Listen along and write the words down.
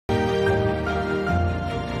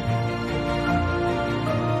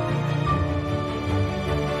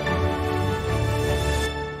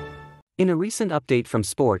In a recent update from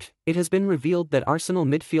Sport, it has been revealed that Arsenal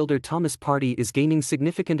midfielder Thomas Partey is gaining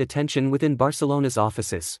significant attention within Barcelona's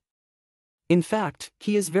offices. In fact,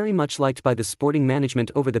 he is very much liked by the sporting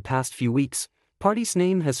management over the past few weeks. Partey's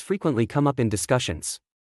name has frequently come up in discussions.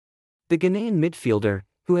 The Ghanaian midfielder,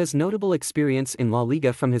 who has notable experience in La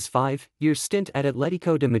Liga from his 5-year stint at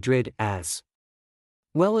Atletico de Madrid as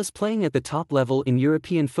well as playing at the top level in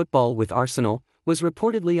European football with Arsenal, was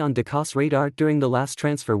reportedly on Deco's radar during the last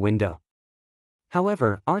transfer window.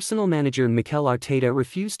 However, Arsenal manager Mikel Arteta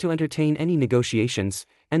refused to entertain any negotiations,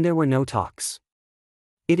 and there were no talks.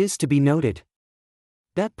 It is to be noted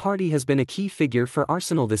that Partey has been a key figure for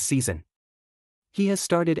Arsenal this season. He has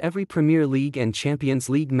started every Premier League and Champions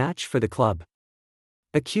League match for the club,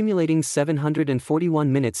 accumulating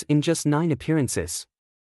 741 minutes in just 9 appearances.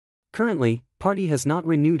 Currently, Partey has not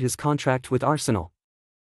renewed his contract with Arsenal.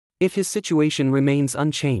 If his situation remains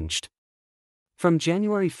unchanged, from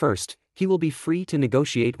January 1st, he will be free to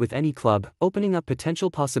negotiate with any club, opening up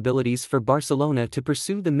potential possibilities for Barcelona to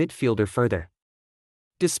pursue the midfielder further.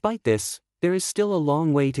 Despite this, there is still a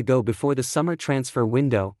long way to go before the summer transfer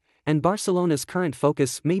window, and Barcelona's current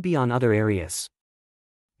focus may be on other areas.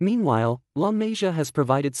 Meanwhile, La Masia has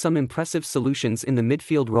provided some impressive solutions in the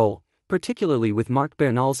midfield role, particularly with Marc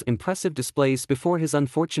Bernal's impressive displays before his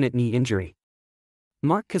unfortunate knee injury.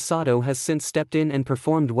 Marc Casado has since stepped in and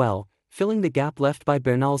performed well, filling the gap left by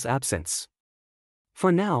Bernal's absence.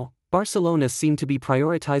 For now, Barcelona seem to be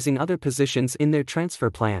prioritizing other positions in their transfer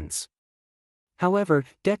plans. However,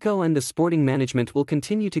 Deco and the sporting management will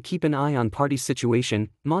continue to keep an eye on Partey's situation,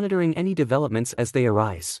 monitoring any developments as they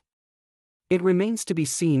arise. It remains to be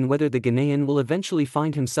seen whether the Ghanaian will eventually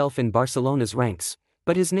find himself in Barcelona's ranks,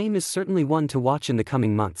 but his name is certainly one to watch in the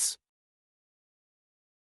coming months.